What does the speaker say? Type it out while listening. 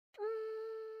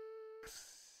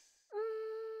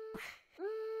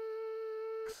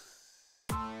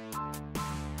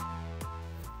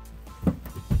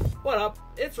What up?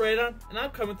 It's Radon, and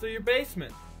I'm coming through your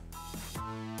basement.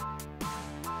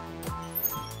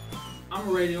 I'm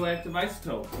a radioactive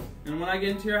isotope, and when I get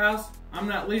into your house, I'm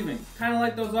not leaving. Kind of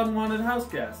like those unwanted house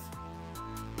guests.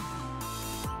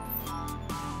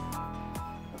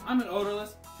 I'm an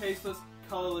odorless, tasteless,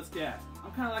 colorless gas.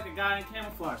 I'm kind of like a guy in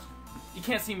camouflage. You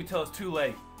can't see me till it's too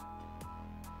late.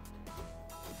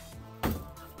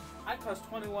 I cause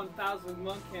 21,000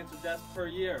 lung cancer deaths per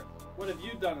year. What have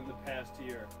you done in the past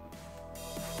year?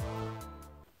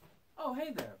 Oh,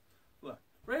 hey there. Look,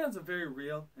 radon's a very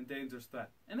real and dangerous threat,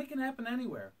 and it can happen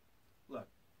anywhere. Look,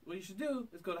 what you should do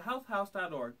is go to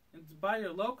healthhouse.org and buy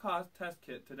your low-cost test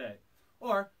kit today,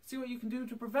 or see what you can do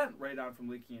to prevent radon from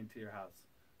leaking into your house.